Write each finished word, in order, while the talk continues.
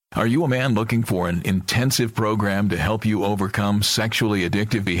Are you a man looking for an intensive program to help you overcome sexually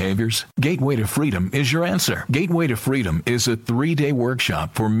addictive behaviors? Gateway to Freedom is your answer. Gateway to Freedom is a 3-day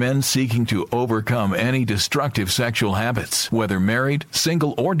workshop for men seeking to overcome any destructive sexual habits. Whether married,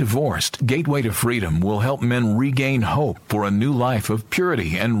 single, or divorced, Gateway to Freedom will help men regain hope for a new life of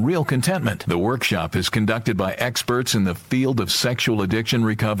purity and real contentment. The workshop is conducted by experts in the field of sexual addiction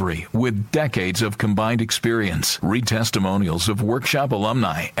recovery with decades of combined experience. Read testimonials of workshop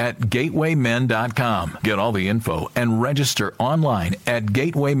alumni at gatewaymen.com. Get all the info and register online at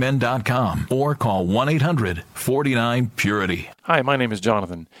gatewaymen.com or call 1-800-49-PURITY. Hi, my name is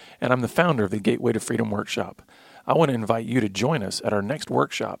Jonathan, and I'm the founder of the Gateway to Freedom Workshop. I want to invite you to join us at our next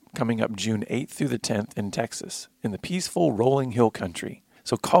workshop coming up June 8th through the 10th in Texas, in the peaceful Rolling Hill Country.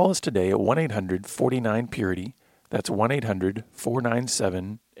 So call us today at 1-800-49-PURITY. That's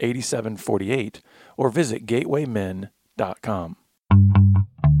 1-800-497-8748, or visit gatewaymen.com.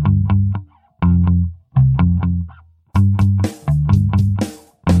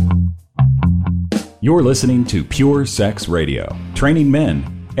 You're listening to Pure Sex Radio, training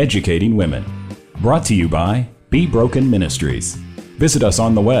men, educating women. Brought to you by Be Broken Ministries. Visit us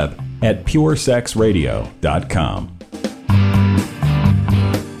on the web at puresexradio.com.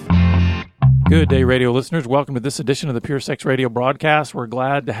 Good day, radio listeners. Welcome to this edition of the Pure Sex Radio broadcast. We're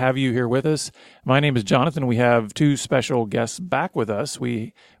glad to have you here with us. My name is Jonathan. We have two special guests back with us.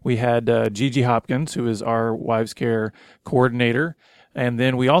 We had Gigi Hopkins, who is our Wives Care coordinator. And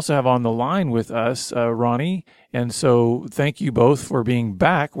then we also have on the line with us Ronnie. And so thank you both for being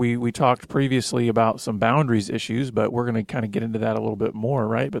back. We talked previously about some boundaries issues, but we're going to kind of get into that a little bit more,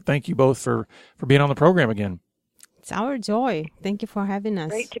 right? But thank you both for being on the program again. It's our joy. Thank you for having us.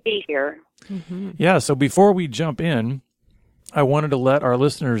 Great to be here. Mm-hmm. Yeah, so before we jump in, I wanted to let our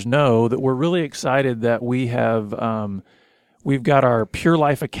listeners know that we're really excited that we have we've got our Pure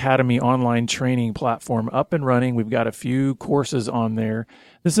Life Academy online training platform up and running. We've got a few courses on there.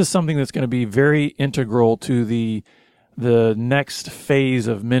 This is something that's going to be very integral to the next phase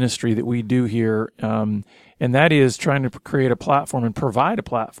of ministry that we do here, and that is trying to create a platform and provide a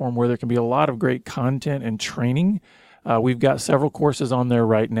platform where there can be a lot of great content and training. We've got several courses on there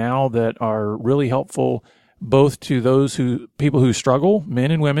right now that are really helpful both to those people who struggle, men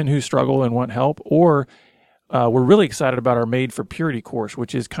and women who struggle and want help, or we're really excited about our Made for Purity course,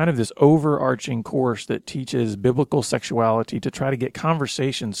 which is kind of this overarching course that teaches biblical sexuality to try to get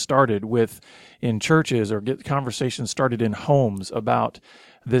conversations started in churches or get conversations started in homes about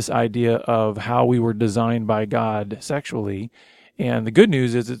this idea of how we were designed by God sexually. And the good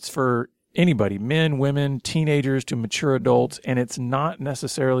news is it's for anybody, men, women, teenagers to mature adults, and it's not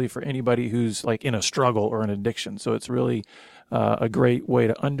necessarily for anybody who's like in a struggle or an addiction. So it's really a great way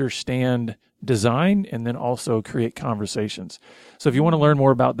to understand design and then also create conversations. So if you want to learn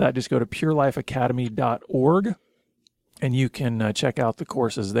more about that, just go to purelifeacademy.org and you can check out the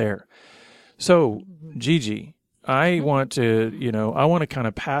courses there. So Gigi, I want to kind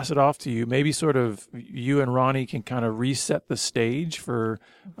of pass it off to you. Maybe sort of you and Ronnie can kind of reset the stage for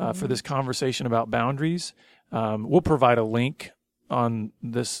this conversation about boundaries. We'll provide a link on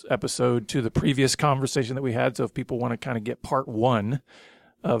this episode to the previous conversation that we had. So if people want to kind of get part one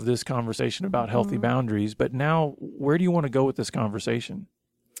of this conversation about healthy boundaries, but now where do you want to go with this conversation?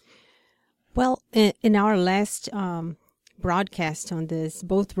 Well, in our last broadcast on this,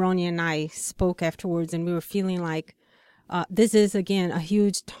 both Ronnie and I spoke afterwards, and we were feeling like this is, again, a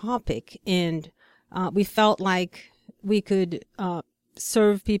huge topic, and we felt like we could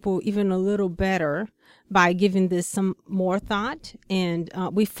serve people even a little better by giving this some more thought, and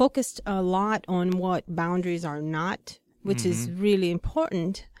we focused a lot on what boundaries are not, which is really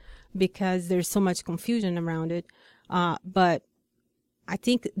important because there's so much confusion around it. But I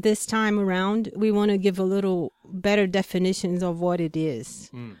think this time around, we want to give a little better definitions of what it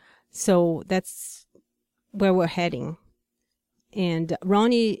is. So that's where we're heading. And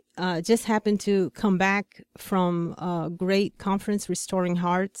Ronnie just happened to come back from a great conference, Restoring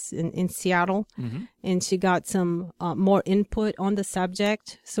Hearts, in Seattle. And she got some more input on the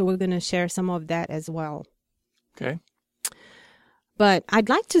subject. So we're going to share some of that as well. Okay. But I'd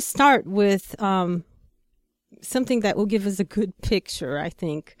like to start with something that will give us a good picture, I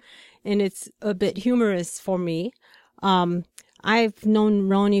think. And it's a bit humorous for me. I've known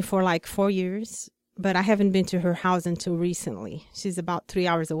Ronnie for like 4 years, but I haven't been to her house until recently. She's about 3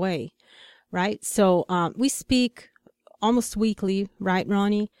 hours away, right? So we speak almost weekly, right,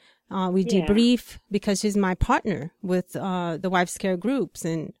 Ronnie? We debrief because she's my partner with the Wives Care groups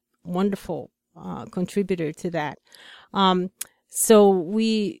and wonderful contributor to that. So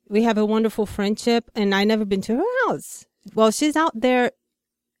we have a wonderful friendship, and I never been to her house. Well, she's out there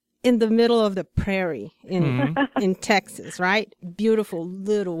in the middle of the prairie in Texas, right? Beautiful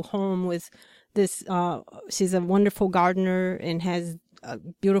little home with this, she's a wonderful gardener and has a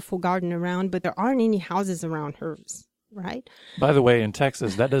beautiful garden around, but there aren't any houses around hers, right? By the way, in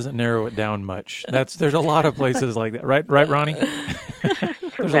Texas, that doesn't narrow it down much. There's a lot of places like that, right, Ronnie?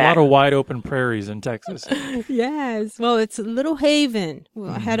 There's a lot of wide open prairies in Texas. Yes. Well, it's a little haven.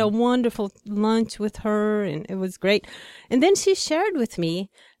 I had a wonderful lunch with her, and it was great. And then she shared with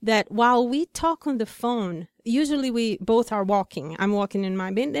me that while we talk on the phone, usually we both are walking. I'm walking in my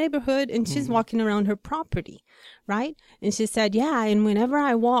neighborhood, and she's walking around her property, right? And she said, yeah, and whenever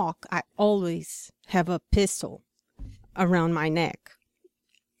I walk, I always have a pistol around my neck.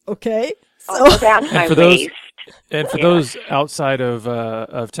 Okay? So that's my waist. And for those outside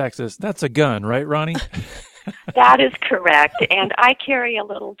of Texas, that's a gun, right, Ronnie? That is correct. And I carry a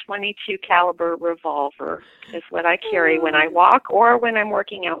little .22 caliber revolver is what I carry when I walk or when I'm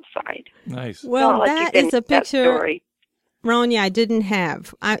working outside. Nice. Well, that is a picture, Ronnie, I didn't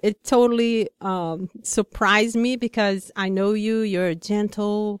have. It totally surprised me because I know you. You're a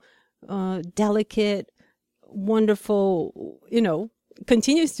gentle, delicate, wonderful,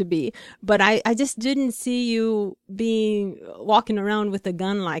 continues to be, but I just didn't see you walking around with a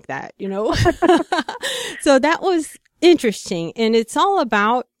gun like that, So that was interesting. And it's all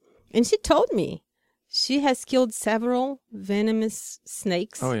about, and she told me she has killed several venomous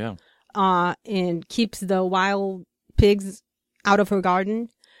snakes. Oh, yeah. And keeps the wild pigs out of her garden.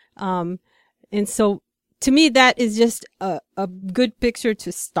 And so to me, that is just a good picture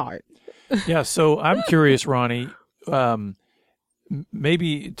to start. Yeah. So I'm curious, Ronnie,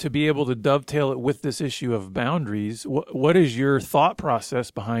 maybe to be able to dovetail it with this issue of boundaries, what is your thought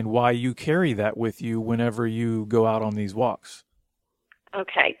process behind why you carry that with you whenever you go out on these walks?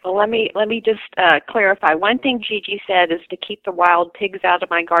 Okay, well, let me just clarify. One thing Gigi said is to keep the wild pigs out of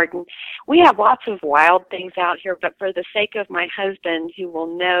my garden. We have lots of wild things out here, but for the sake of my husband, who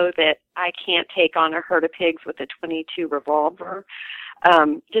will know that I can't take on a herd of pigs with a .22 revolver,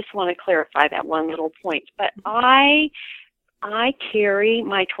 just want to clarify that one little point. But I carry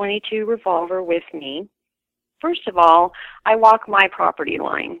my .22 revolver with me. First of all, I walk my property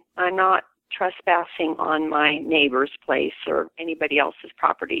line. I'm not trespassing on my neighbor's place or anybody else's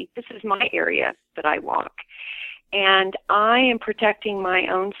property. This is my area that I walk. And I am protecting my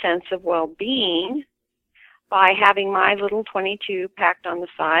own sense of well-being by having my little .22 packed on the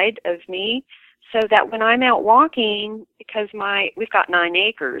side of me so that when I'm out walking, because we've got 9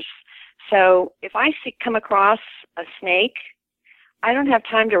 acres, so if I come across a snake, I don't have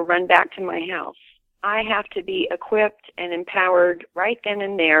time to run back to my house. I have to be equipped and empowered right then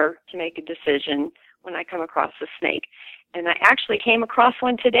and there to make a decision when I come across a snake. And I actually came across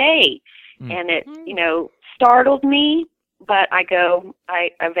one today, and it, startled me, but I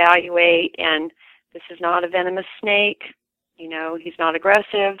evaluate, and this is not a venomous snake. He's not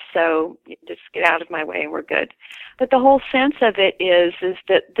aggressive, so just get out of my way and we're good. But the whole sense of it is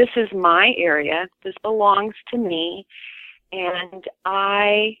that this is my area. This belongs to me, and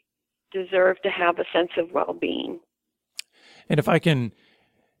I deserve to have a sense of well-being. And if I can,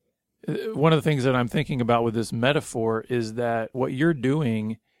 one of the things that I'm thinking about with this metaphor is that what you're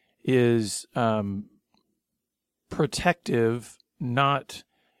doing is protective, not,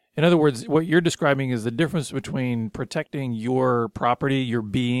 in other words, what you're describing is the difference between protecting your property, your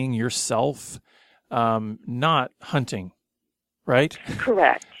being, yourself, not hunting. Right?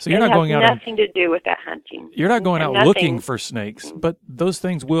 Correct. So you're not going out. It has nothing to do with that hunting. You're not going out looking for snakes, but those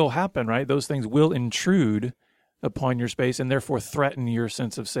things will happen, right? Those things will intrude upon your space and therefore threaten your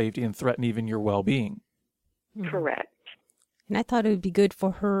sense of safety and threaten even your well-being. Correct. And I thought it would be good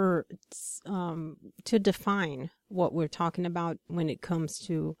for her to define what we're talking about when it comes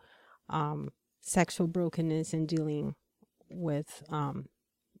to sexual brokenness and dealing with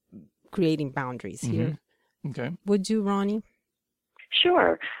creating boundaries here. Okay. Would you, Ronnie?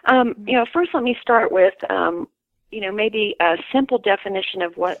 Sure. First let me start with, maybe a simple definition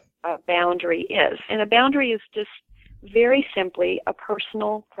of what a boundary is. And a boundary is just very simply a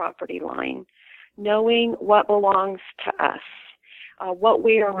personal property line, knowing what belongs to us, what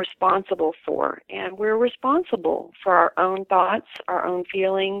we are responsible for. And we're responsible for our own thoughts, our own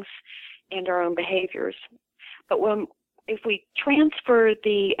feelings, and our own behaviors. But if we transfer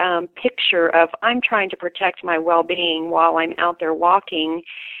the picture of I'm trying to protect my well-being while I'm out there walking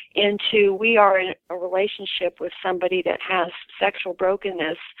into we are in a relationship with somebody that has sexual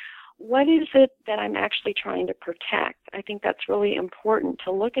brokenness, what is it that I'm actually trying to protect? I think that's really important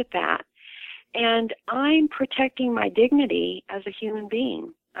to look at that. And I'm protecting my dignity as a human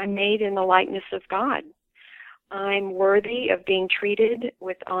being. I'm made in the likeness of God. I'm worthy of being treated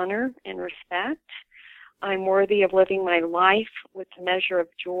with honor and respect. I'm worthy of living my life with a measure of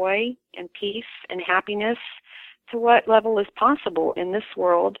joy and peace and happiness to what level is possible in this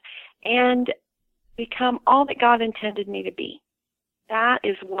world and become all that God intended me to be. That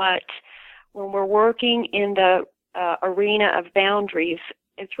is what, when we're working in the arena of boundaries,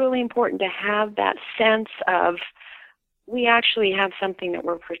 it's really important to have that sense of we actually have something that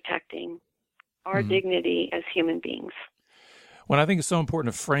we're protecting, our dignity as human beings. Well, I think it's so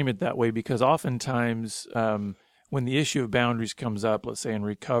important to frame it that way because oftentimes when the issue of boundaries comes up, let's say in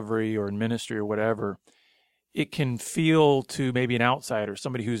recovery or in ministry or whatever, it can feel to maybe an outsider,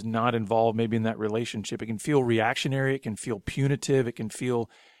 somebody who's not involved maybe in that relationship, it can feel reactionary, it can feel punitive, it can feel,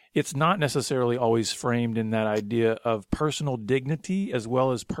 it's not necessarily always framed in that idea of personal dignity as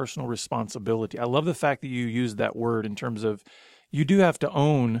well as personal responsibility. I love the fact that you use that word in terms of you do have to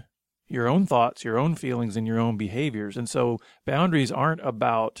own your own thoughts, your own feelings, and your own behaviors. And so boundaries aren't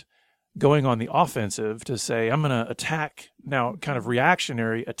about going on the offensive to say, I'm going to attack, now kind of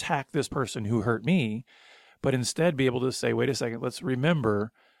reactionary, attack this person who hurt me, but instead be able to say, wait a second, let's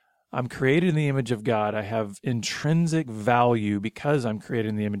remember I'm created in the image of God. I have intrinsic value because I'm created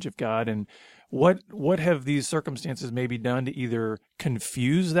in the image of God. And what have these circumstances maybe done to either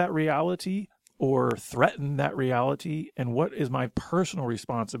confuse that reality or threaten that reality? And what is my personal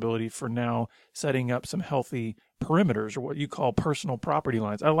responsibility for now setting up some healthy perimeters or what you call personal property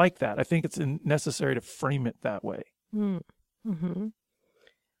lines? I like that. I think it's necessary to frame it that way. Mm-hmm.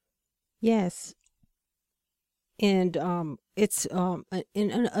 Yes. And it's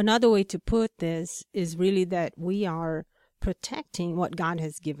another way to put this is really that we are protecting what God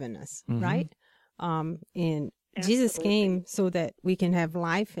has given us, right? And Absolutely. Jesus came so that we can have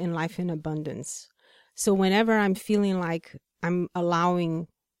life and life in abundance. So whenever I'm feeling like I'm allowing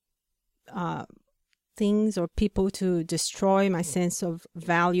things or people to destroy my sense of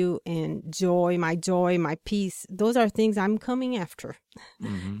value and joy, my peace, those are things I'm coming after.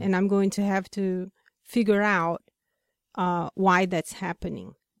 And I'm going to have to figure out why that's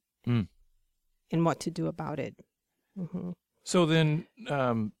happening and what to do about it. So then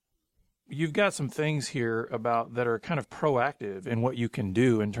you've got some things here about that are kind of proactive in what you can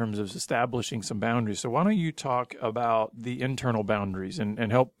do in terms of establishing some boundaries. So why don't you talk about the internal boundaries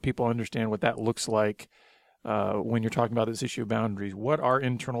and help people understand what that looks like when you're talking about this issue of boundaries. What are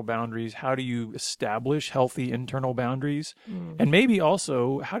internal boundaries? How do you establish healthy internal boundaries? And maybe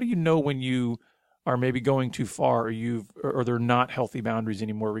also, how do you know when you are maybe going too far or they're not healthy boundaries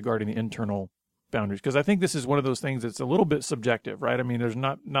anymore regarding the internal boundaries? Because I think this is one of those things that's a little bit subjective, right? I mean, there's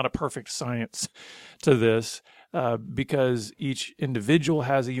not a perfect science to this because each individual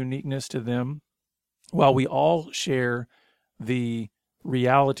has a uniqueness to them. While we all share the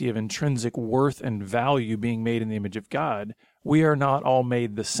reality of intrinsic worth and value being made in the image of God, we are not all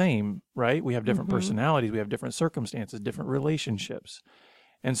made the same, right? We have different personalities, we have different circumstances, different relationships.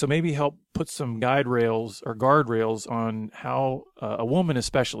 And so maybe help put some guide rails or guardrails on how a woman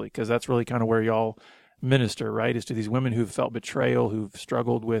especially, because that's really kind of where y'all minister, right, is to these women who've felt betrayal, who've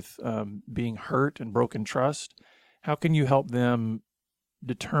struggled with being hurt and broken trust. How can you help them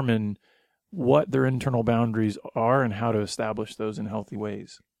determine what their internal boundaries are and how to establish those in healthy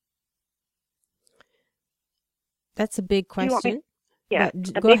ways? That's a big question. Yeah,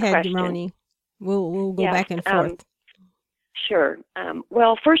 go ahead, Roni. We'll go back and forth. Sure.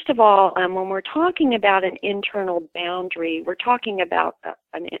 Well, first of all, when we're talking about an internal boundary, we're talking about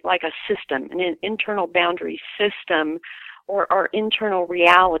like a system, an internal boundary system, or our internal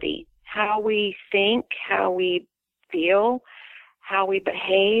reality, how we think, how we feel, how we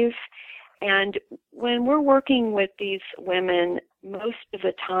behave. And when we're working with these women, most of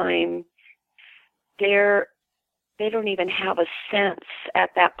the time, they don't even have a sense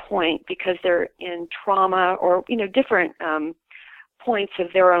at that point because they're in trauma or, different points of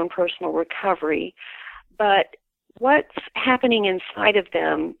their own personal recovery. But what's happening inside of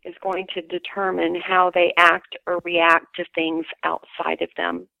them is going to determine how they act or react to things outside of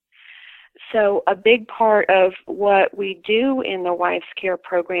them. So a big part of what we do in the Wives Care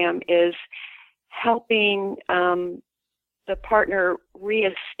program is helping the partner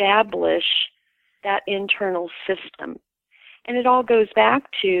reestablish that internal system. And it all goes back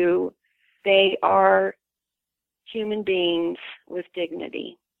to they are human beings with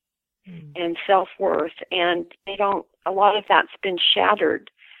dignity and self-worth, and a lot of that's been shattered.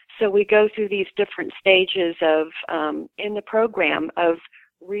 So we go through these different stages of, in the program, of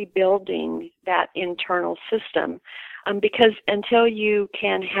rebuilding that internal system. Because until you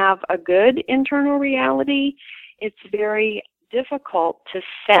can have a good internal reality, it's very difficult to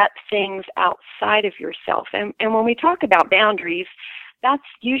set things outside of yourself. And when we talk about boundaries, that's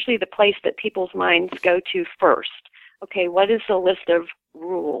usually the place that people's minds go to first. Okay, what is the list of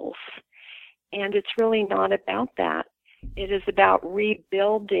rules? And it's really not about that. It is about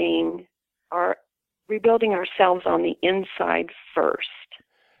rebuilding ourselves on the inside first.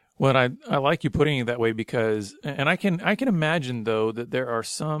 Well, I like you putting it that way because, and I can imagine though that there are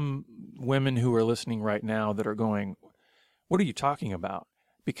some women who are listening right now that are going, "What are you talking about?"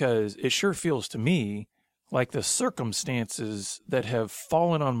 Because it sure feels to me like the circumstances that have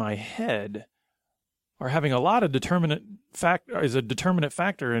fallen on my head are having a lot of determinate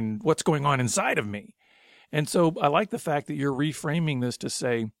factor in what's going on inside of me. And so I like the fact that you're reframing this to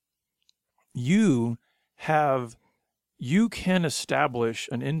say you can establish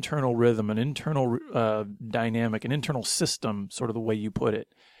an internal rhythm, an internal dynamic, an internal system, sort of the way you put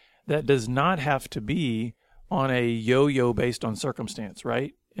it, that does not have to be on a yo-yo based on circumstance,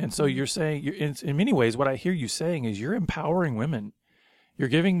 right? And so you're saying, in many ways, what I hear you saying is you're empowering women. You're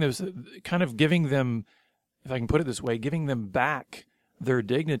giving them, if I can put it this way, giving them back their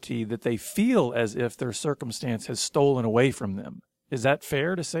dignity that they feel as if their circumstance has stolen away from them. Is that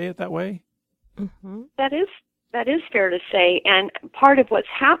fair to say it that way? Mm-hmm. That is fair to say. And part of what's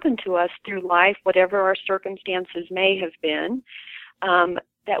happened to us through life, whatever our circumstances may have been,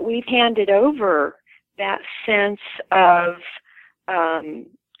 that we've handed over that sense of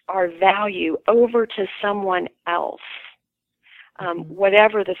our value over to someone else,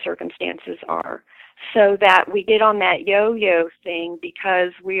 whatever the circumstances are, so that we get on that yo-yo thing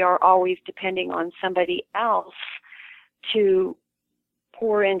because we are always depending on somebody else to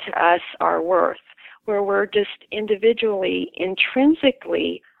pour into us our worth, where we're just individually,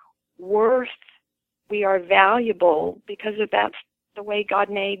 intrinsically we are valuable because of that's the way God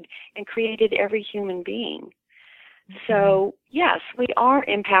made and created every human being. So, yes, we are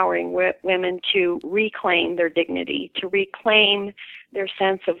empowering women to reclaim their dignity, to reclaim their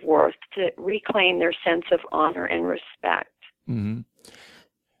sense of worth, to reclaim their sense of honor and respect. Mm-hmm.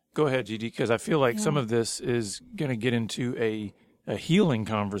 Go ahead, Gigi, because I feel like some of this is going to get into a healing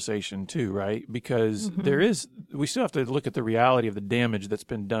conversation too, right? Because we still have to look at the reality of the damage that's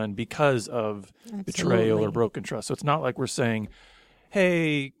been done because of betrayal or broken trust. So it's not like we're saying,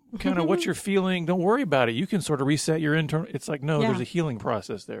 hey, kind of what you're feeling, don't worry about it. You can sort of reset your internal. It's like, no, there's a healing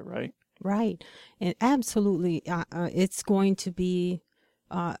process there, right? Right. And absolutely. It's going to be,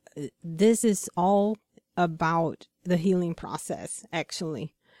 this is all about the healing process,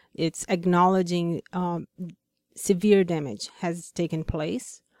 actually. It's acknowledging severe damage has taken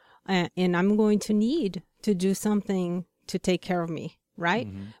place, and I'm going to need to do something to take care of me, right?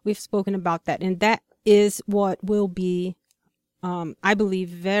 Mm-hmm. We've spoken about that. And that is what will be, I believe,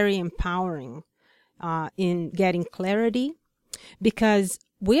 very empowering in getting clarity, because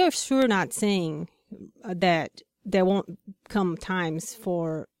we are sure not saying that there won't come times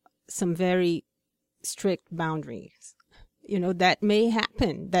for some very strict boundaries. You know, that may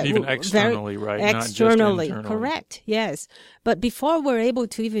happen. That even externally, right? Externally, not just correct, yes. But before we're able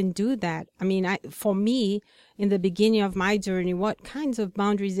to even do that, I mean, for me, in the beginning of my journey, what kinds of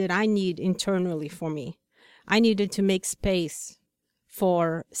boundaries did I need internally for me? I needed to make space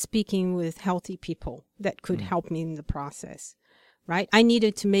for speaking with healthy people that could help me in the process, right? I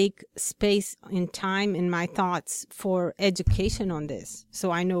needed to make space in time in my thoughts for education on this,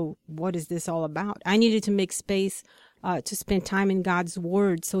 so I know what is this all about. I needed to make space to spend time in God's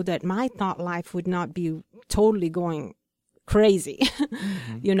Word so that my thought life would not be totally going crazy,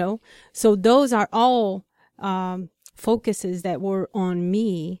 you know? So those are all focuses that were on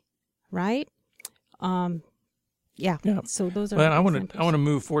me, right? Yeah. So those are. Well, I want to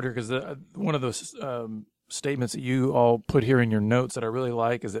move forward here because one of those statements that you all put here in your notes that I really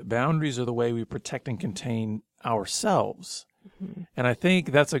like is that boundaries are the way we protect and contain ourselves. Mm-hmm. And I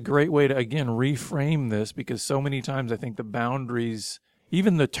think that's a great way to, again, reframe this, because so many times I think the boundaries,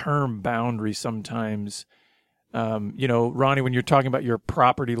 even the term boundary sometimes, you know, Ronnie, when you're talking about your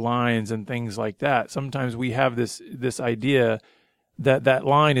property lines and things like that, sometimes we have this idea that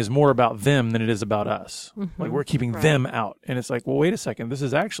line is more about them than it is about us. Mm-hmm. Like we're keeping them out. And it's like, well, wait a second. This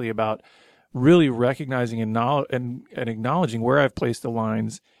is actually about really recognizing and acknowledging where I've placed the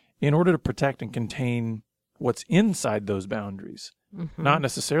lines in order to protect and contain what's inside those boundaries, not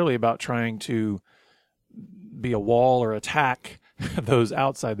necessarily about trying to be a wall or attack those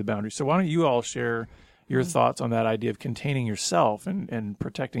outside the boundaries. So why don't you all share your thoughts on that idea of containing yourself and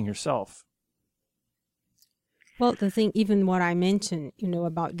protecting yourself? Well, the thing, even what I mentioned, you know,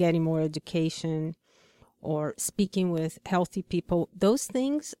 about getting more education or speaking with healthy people, those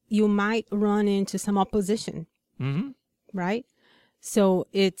things you might run into some opposition. Mm-hmm. right? So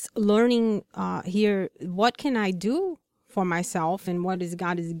it's learning here, what can I do for myself and what is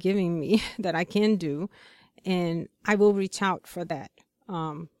God is giving me that I can do, and I will reach out for that.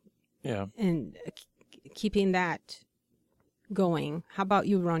 And keeping that going. How about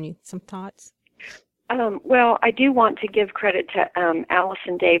you, Ronnie? Some thoughts? Well, I do want to give credit to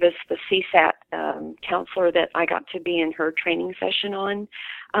Allison Davis, the CSAT counselor that I got to be in her training session on.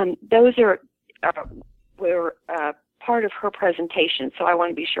 Those were part of her presentation, so I want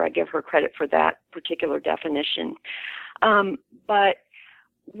to be sure I give her credit for that particular definition. But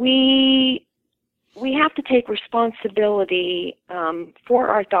we have to take responsibility for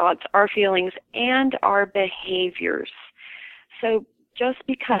our thoughts, our feelings, and our behaviors. So just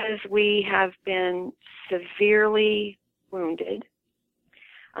because we have been severely wounded,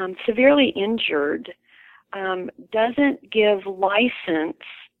 severely injured, doesn't give license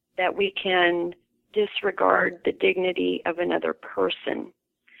that we can disregard the dignity of another person.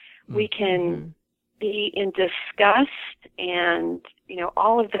 We can be in disgust and,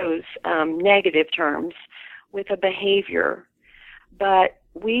 all of those negative terms with a behavior, but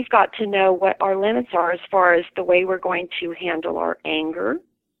we've got to know what our limits are as far as the way we're going to handle our anger.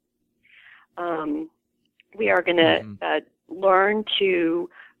 We are going to learn to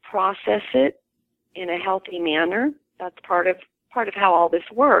process it in a healthy manner. That's part of how all this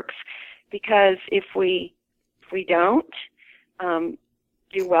works. Because if we don't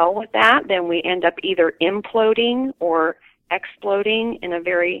do well with that, then we end up either imploding or exploding in a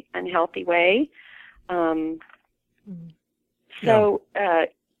very unhealthy way. Well,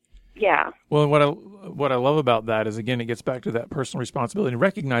 what I love about that is, again, it gets back to that personal responsibility and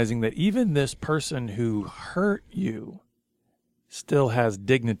recognizing that even this person who hurt you still has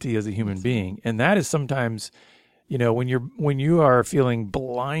dignity as a human being, and that is sometimes, when you are feeling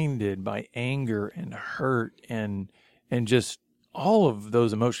blinded by anger and hurt and just all of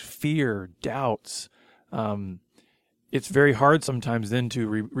those emotions, fear, doubts, it's very hard sometimes then to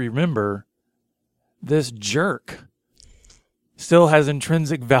remember this jerk still has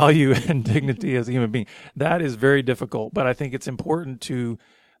intrinsic value and dignity as a human being. That is very difficult, but I think it's important to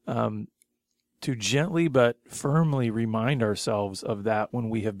gently but firmly remind ourselves of that when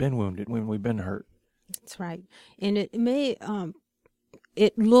we have been wounded, when we've been hurt. That's right. And it may,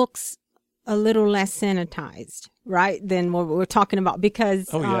 it looks a little less sanitized, right, than what we're talking about, because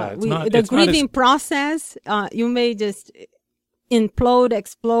the grieving process, you may just implode,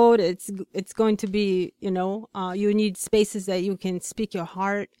 explode. It's going to be, you need spaces that you can speak your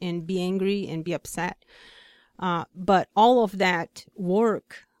heart and be angry and be upset. But all of that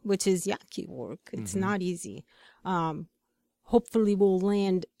work, which is yucky work, it's not easy. Hopefully we'll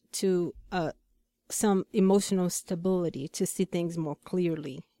land to some emotional stability to see things more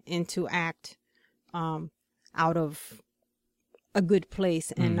clearly and to act out of a good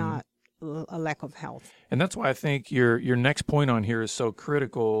place and not a lack of health. And that's why I think your next point on here is so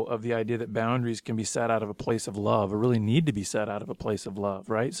critical, of the idea that boundaries can be set out of a place of love, or really need to be set out of a place of love,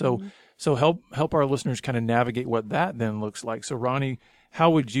 right? So help our listeners kind of navigate what that then looks like. So Ronnie, how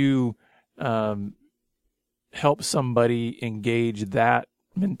would you help somebody engage that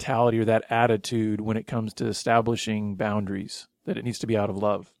mentality or that attitude when it comes to establishing boundaries, that it needs to be out of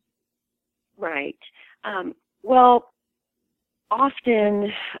love? Right. Well,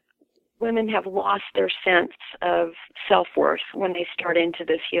 often women have lost their sense of self-worth when they start into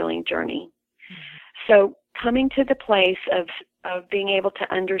this healing journey. So coming to the place of being able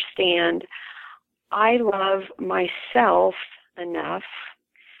to understand, I love myself enough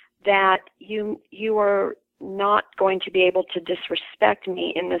that you are not going to be able to disrespect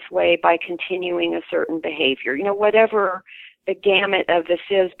me in this way by continuing a certain behavior, whatever the gamut of this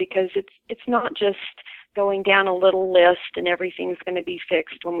is, because it's not just going down a little list and everything's going to be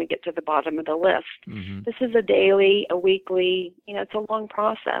fixed when we get to the bottom of the list. This is a daily, a weekly, it's a long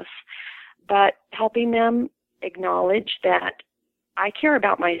process, but helping them acknowledge that I care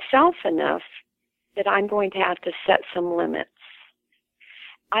about myself enough that I'm going to have to set some limits.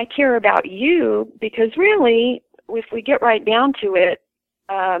 I care about you because really, if we get right down to it,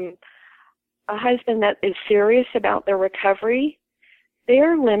 a husband that is serious about their recovery,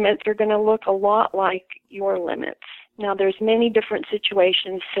 their limits are going to look a lot like your limits. Now, there's many different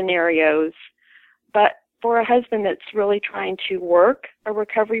situations, scenarios, but for a husband that's really trying to work a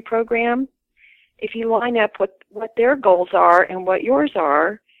recovery program, if you line up what their goals are and what yours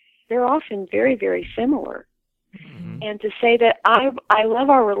are, they're often very, very similar. And to say that I love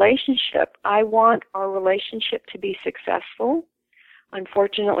our relationship, I want our relationship to be successful.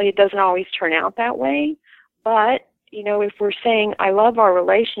 Unfortunately, it doesn't always turn out that way, but if we're saying, I love our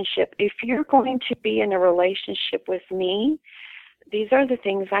relationship, if you're going to be in a relationship with me, these are the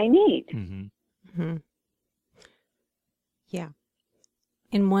things I need. Mm-hmm. Mm-hmm. Yeah.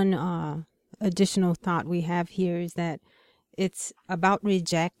 And one additional thought we have here is that it's about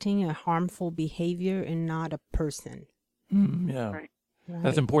rejecting a harmful behavior and not a person. Yeah. Right.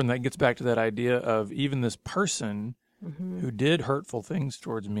 That's important. That gets back to that idea of even this person who did hurtful things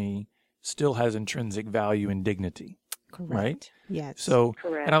towards me still has intrinsic value and dignity. Correct. Right? Yes. So,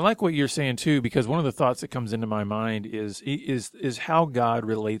 Correct. and I like what you're saying too, because one of the thoughts that comes into my mind is how God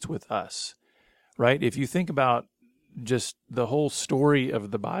relates with us, right? If you think about just the whole story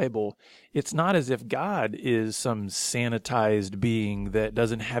of the Bible, it's not as if God is some sanitized being that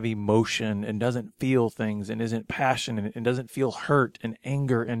doesn't have emotion and doesn't feel things and isn't passionate and doesn't feel hurt and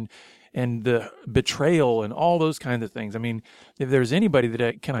anger and the betrayal and all those kinds of things. I mean, if there's anybody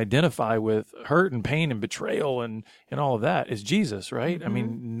that can identify with hurt and pain and betrayal and all of that, it's Jesus, right? Mm-hmm. I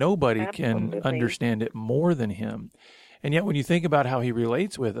mean, nobody Absolutely. can understand it more than him. And yet when you think about how he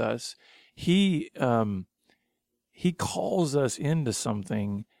relates with us, he calls us into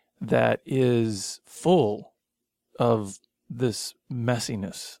something that is full of this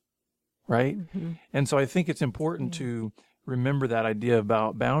messiness, right? Mm-hmm. And so I think it's important to remember that idea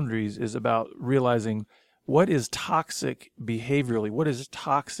about boundaries is about realizing what is toxic behaviorally, what is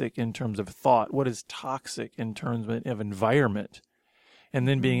toxic in terms of thought, what is toxic in terms of environment, and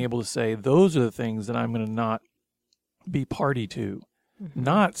then being able to say, those are the things that I'm going to not be party to,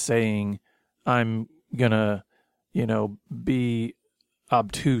 not saying I'm going to, be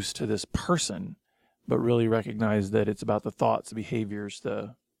obtuse to this person, but really recognize that it's about the thoughts, the behaviors,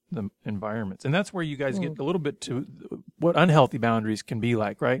 the environments. And that's where you guys get a little bit to what unhealthy boundaries can be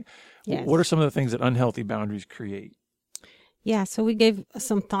like, right? Yes. What are some of the things that unhealthy boundaries create? Yeah, so we gave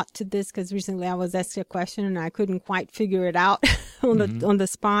some thought to this because recently I was asked a question and I couldn't quite figure it out on the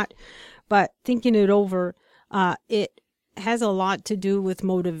spot. But thinking it over, it has a lot to do with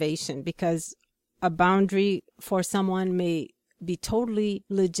motivation, because a boundary for someone may be totally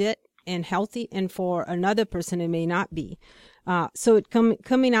legit and healthy, and for another person it may not be. So it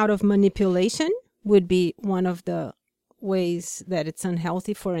coming out of manipulation would be one of the ways that it's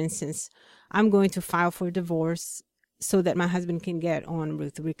unhealthy. For instance, I'm going to file for divorce so that my husband can get on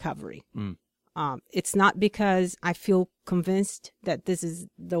with recovery. It's not because I feel convinced that this is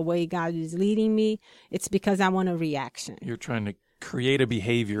the way God is leading me. It's because I want a reaction. You're trying to create a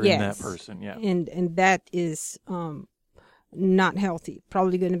behavior in that person. Yeah. And that is not healthy,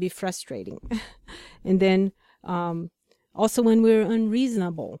 probably going to be frustrating. And then also when we're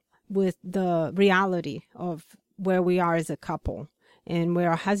unreasonable with the reality of where we are as a couple and where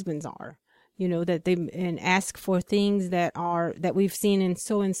our husbands are, that they and ask for things that we've seen in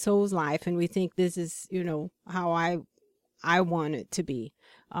so and so's life, and we think this is how I want it to be.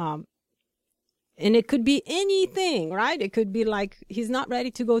 And it could be anything, right? It could be like he's not ready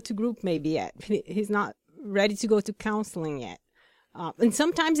to go to group maybe yet. He's not ready to go to counseling yet. And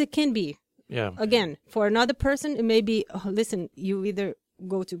sometimes it can be. Yeah. Again, for another person, it may be, listen, you either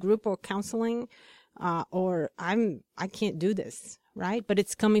go to group or counseling, or I can't do this, right? But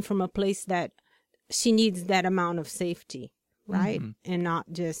it's coming from a place that she needs that amount of safety, right? And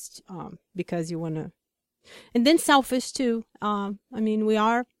not just because you want to. And then selfish too. We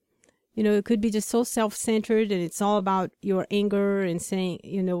are. It could be just so self-centered, and it's all about your anger and saying,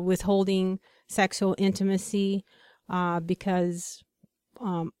 withholding sexual intimacy because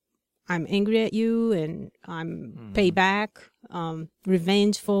I'm angry at you and I'm payback,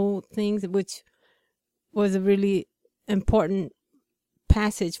 revengeful things, which was a really important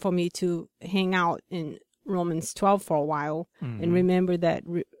passage for me to hang out in Romans 12 for a while and remember that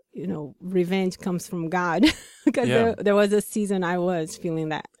revenge comes from God, because there was a season I was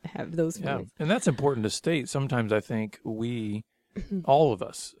feeling have those feelings. Yeah, and that's important to state. Sometimes I think all of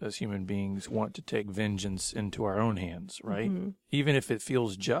us as human beings want to take vengeance into our own hands, right? Even if it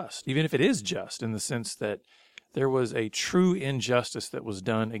feels just, even if it is just in the sense that there was a true injustice that was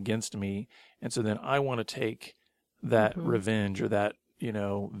done against me. And so then I want to take that revenge or that,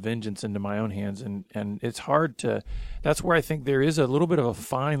 vengeance into my own hands. And it's hard that's where I think there is a little bit of a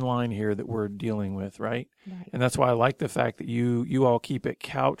fine line here that we're dealing with, right? And that's why I like the fact that you all keep it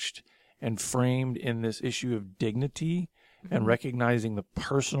couched and framed in this issue of dignity and recognizing the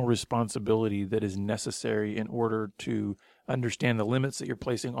personal responsibility that is necessary in order to understand the limits that you're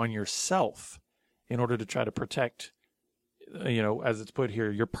placing on yourself in order to try to protect, as it's put here,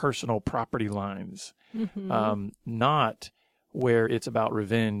 your personal property lines, not where it's about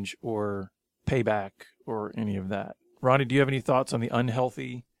revenge or payback or any of that. Ronnie, do you have any thoughts on the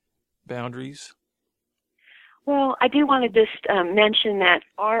unhealthy boundaries? Well, I do want to just mention that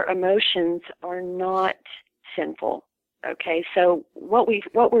our emotions are not sinful. Okay, so what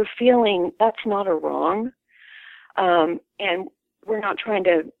we're feeling, that's not a wrong, and we're not trying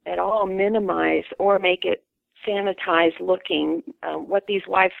to at all minimize or make it sanitized looking. What these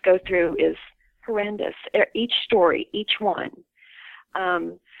wives go through is horrendous. Each story, each one.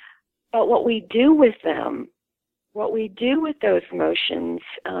 But what we do with them, what we do with those emotions,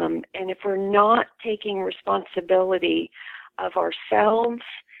 and if we're not taking responsibility of ourselves,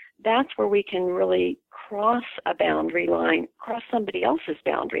 that's where we can really cross a boundary line, cross somebody else's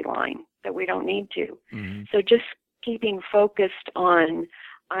boundary line that we don't need to. Mm-hmm. So just keeping focused on,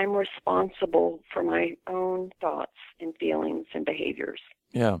 I'm responsible for my own thoughts and feelings and behaviors.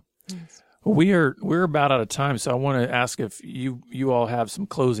 Yeah. Yes. We're about out of time, so I want to ask if you all have some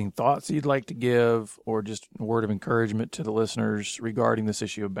closing thoughts you'd like to give, or just a word of encouragement to the listeners regarding this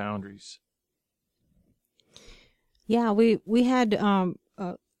issue of boundaries. Yeah, we had a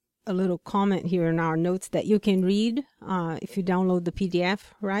little comment here in our notes that you can read if you download the PDF,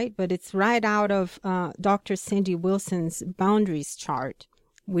 right? But it's right out of Dr. Cindy Wilson's boundaries chart.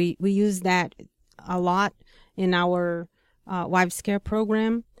 We use that a lot in our Wives Care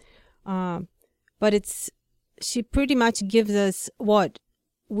program. But she pretty much gives us what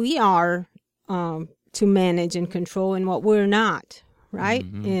we are to manage and control and what we're not, right?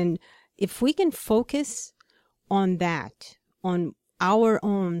 Mm-hmm. And if we can focus on that, on our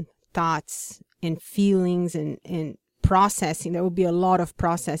own thoughts and feelings and processing, there will be a lot of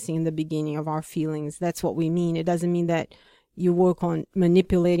processing in the beginning of our feelings. That's what we mean. It doesn't mean that you work on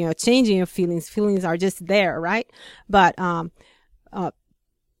manipulating or changing your feelings. Feelings are just there, right? But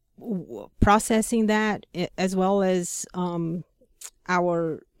processing that, as well as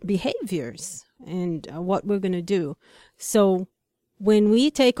our behaviors and what we're going to do. So when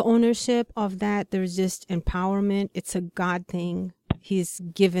we take ownership of that, there's just empowerment. It's a God thing. He's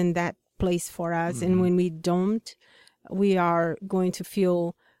given that place for us. Mm-hmm. And when we don't, we are going to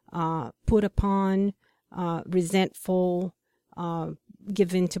feel put upon, resentful,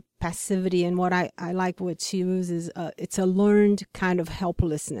 given to passivity. And what I like what she uses, it's a learned kind of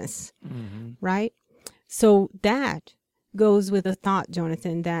helplessness, mm-hmm. right? So that goes with a thought,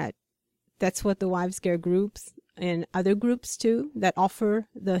 Jonathan, that's what the Wives Care groups and other groups too that offer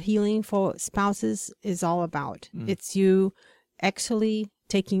the healing for spouses is all about. Mm. It's you actually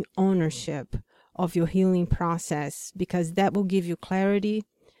taking ownership of your healing process, because that will give you clarity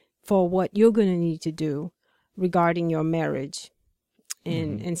for what you're going to need to do regarding your marriage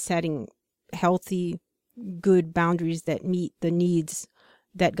and, mm-hmm. and setting healthy, good boundaries that meet the needs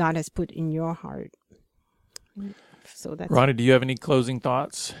that God has put in your heart. So that's Ronnie, do you have any closing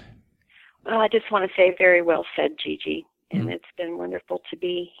thoughts? Well, I just want to say very well said, Gigi. And it's been wonderful to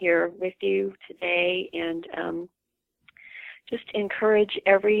be here with you today, and just encourage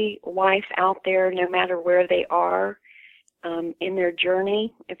every wife out there, no matter where they are in their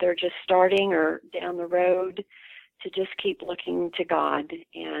journey, if they're just starting or down the road, to just keep looking to God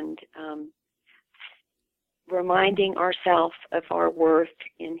and reminding ourselves of our worth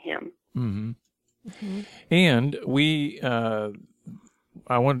in Him. Mm-hmm. Mm-hmm. And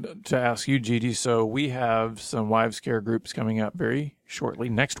I wanted to ask you, Gigi, so we have some Wives Care groups coming up very shortly,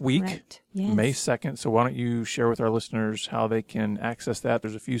 next week, right. Yes. May 2nd. So why don't you share with our listeners how they can access that?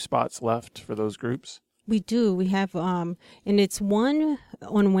 There's a few spots left for those groups. We do. We have, and it's one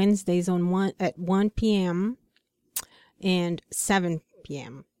on Wednesdays at 1 p.m. and 7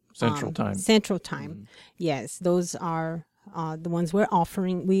 p.m. Central Time. Central Time. Mm-hmm. Yes, those are the ones we're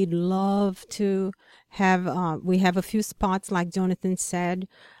offering. We'd love to have, we have a few spots, like Jonathan said.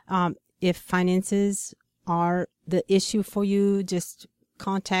 If finances are the issue for you, just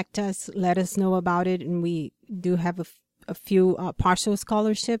contact us, let us know about it. And we do have a few partial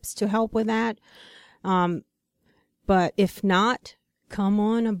scholarships to help with that. But if not, come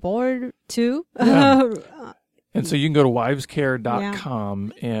on aboard too. Yeah. And so you can go to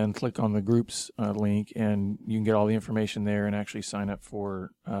wivescare.com and click on the groups link, and you can get all the information there and actually sign up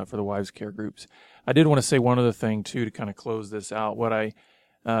for the Wives Care groups. I did want to say one other thing too to kind of close this out. What I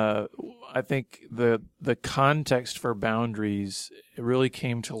think the context for boundaries really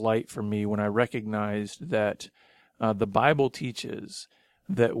came to light for me when I recognized that the Bible teaches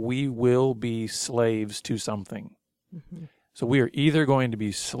that we will be slaves to something. Mm-hmm. So we are either going to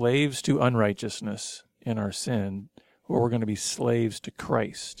be slaves to unrighteousness in our sin, or we're going to be slaves to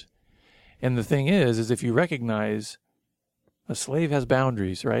Christ. And the thing is if you recognize a slave has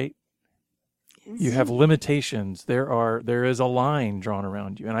boundaries, right? Yes. You have limitations. There is a line drawn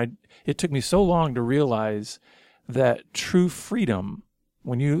around you. And it took me so long to realize that true freedom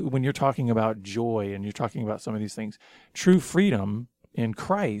when you're talking about joy and you're talking about some of these things, true freedom in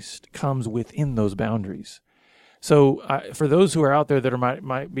Christ comes within those boundaries. So for those who are out there that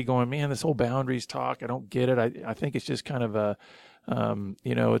might be going, man, this whole boundaries talk, I don't get it. I think it's just kind of a,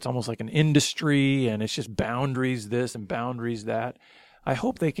 it's almost like an industry, and it's just boundaries this and boundaries that. I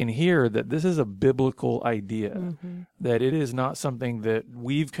hope they can hear that this is a biblical idea, that it is not something that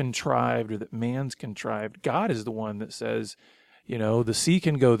we've contrived or that man's contrived. God is the one that says, the sea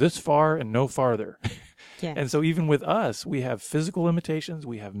can go this far and no farther. Yes. And so even with us, we have physical limitations,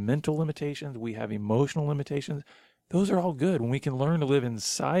 we have mental limitations, we have emotional limitations. Those are all good. When we can learn to live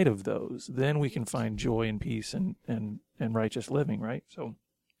inside of those, then we can find joy and peace and righteous living, right? So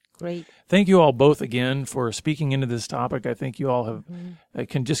great. Thank you all both again for speaking into this topic. I think you all have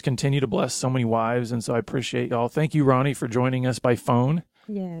can just continue to bless so many wives, and so I appreciate y'all. Thank you, Ronnie, for joining us by phone.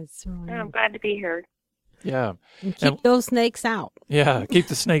 Yes, Ronnie. I'm glad to be here. Yeah. And keep those snakes out. Yeah, keep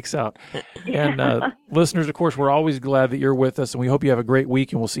the snakes out. And listeners, of course, we're always glad that you're with us, and we hope you have a great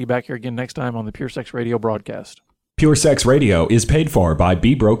week, and we'll see you back here again next time on the Pure Sex Radio broadcast. Pure Sex Radio is paid for by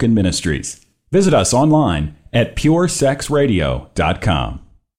Be Broken Ministries. Visit us online at puresexradio.com.